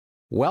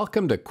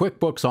Welcome to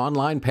QuickBooks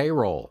Online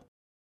Payroll.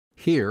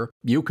 Here,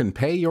 you can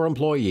pay your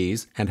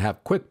employees and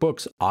have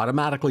QuickBooks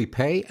automatically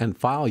pay and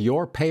file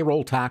your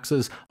payroll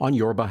taxes on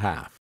your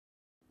behalf.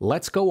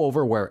 Let's go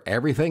over where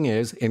everything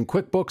is in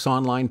QuickBooks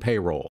Online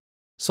Payroll.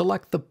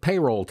 Select the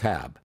Payroll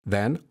tab,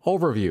 then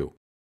Overview.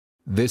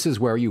 This is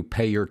where you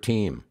pay your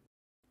team.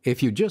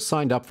 If you just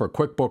signed up for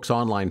QuickBooks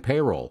Online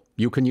Payroll,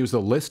 you can use the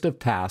list of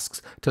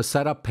tasks to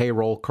set up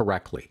payroll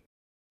correctly.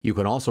 You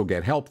can also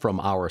get help from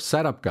our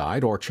setup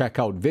guide or check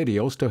out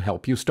videos to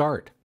help you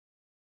start.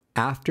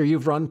 After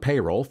you've run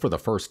payroll for the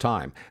first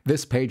time,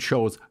 this page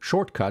shows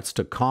shortcuts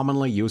to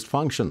commonly used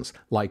functions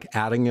like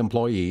adding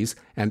employees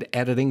and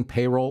editing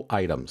payroll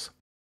items.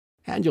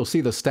 And you'll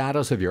see the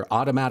status of your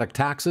automatic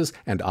taxes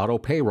and auto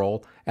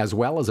payroll, as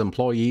well as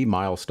employee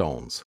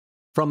milestones.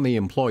 From the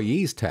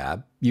Employees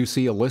tab, you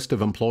see a list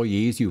of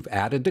employees you've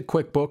added to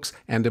QuickBooks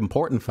and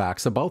important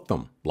facts about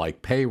them,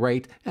 like pay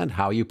rate and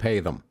how you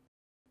pay them.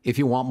 If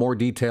you want more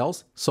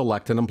details,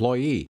 select an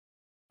employee.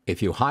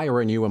 If you hire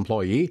a new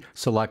employee,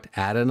 select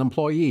Add an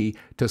Employee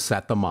to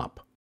set them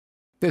up.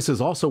 This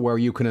is also where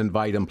you can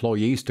invite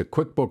employees to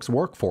QuickBooks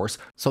Workforce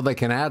so they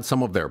can add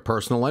some of their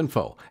personal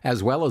info,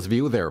 as well as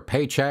view their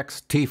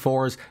paychecks,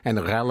 T4s, and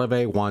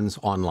Relevé 1s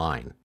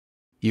online.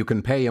 You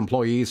can pay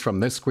employees from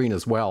this screen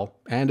as well,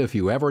 and if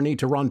you ever need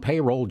to run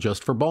payroll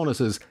just for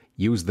bonuses,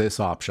 use this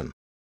option.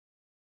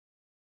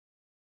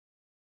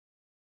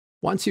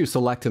 Once you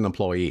select an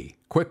employee,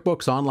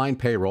 QuickBooks Online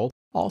Payroll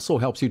also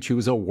helps you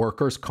choose a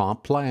workers'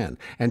 comp plan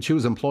and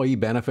choose employee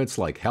benefits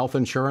like health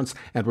insurance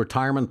and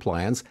retirement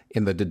plans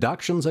in the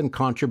Deductions and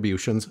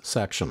Contributions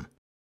section.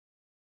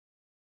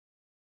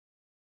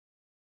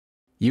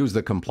 Use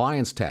the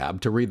Compliance tab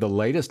to read the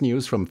latest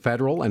news from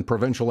federal and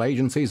provincial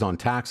agencies on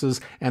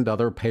taxes and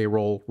other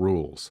payroll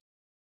rules.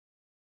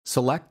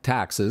 Select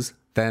Taxes,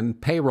 then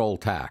Payroll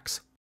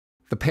Tax.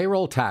 The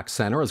Payroll Tax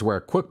Center is where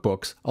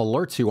QuickBooks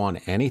alerts you on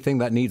anything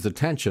that needs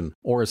attention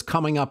or is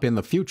coming up in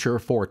the future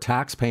for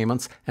tax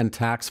payments and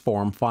tax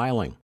form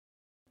filing.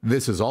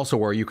 This is also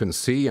where you can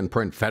see and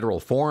print federal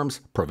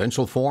forms,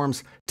 provincial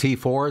forms,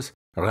 T4s,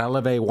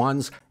 Relevé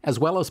 1s, as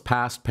well as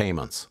past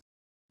payments.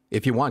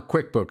 If you want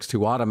QuickBooks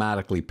to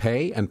automatically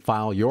pay and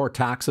file your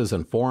taxes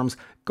and forms,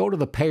 go to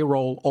the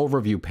Payroll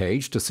Overview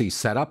page to see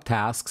setup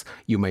tasks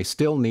you may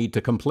still need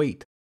to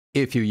complete.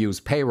 If you use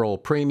Payroll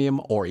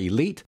Premium or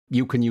Elite,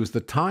 you can use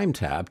the Time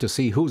tab to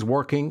see who's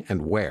working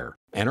and where,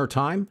 enter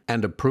time,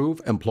 and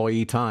approve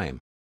employee time.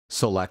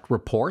 Select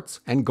Reports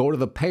and go to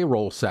the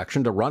Payroll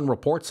section to run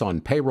reports on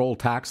payroll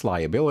tax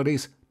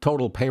liabilities,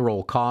 total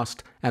payroll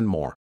cost, and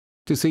more.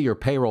 To see your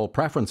payroll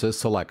preferences,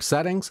 select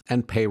Settings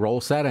and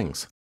Payroll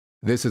Settings.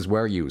 This is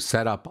where you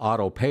set up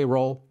auto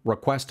payroll,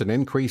 request an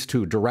increase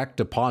to direct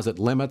deposit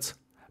limits,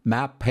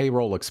 map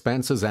payroll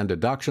expenses and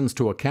deductions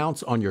to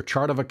accounts on your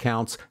chart of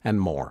accounts, and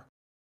more.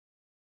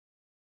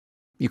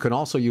 You can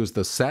also use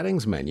the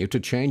Settings menu to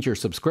change your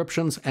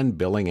subscriptions and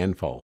billing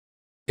info.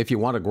 If you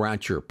want to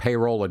grant your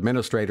payroll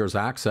administrators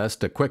access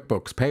to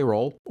QuickBooks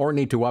Payroll or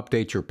need to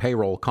update your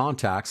payroll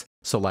contacts,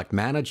 select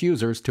Manage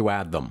Users to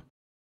add them.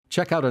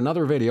 Check out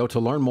another video to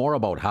learn more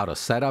about how to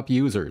set up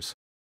users.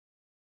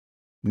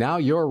 Now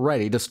you're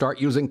ready to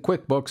start using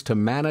QuickBooks to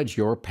manage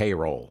your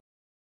payroll.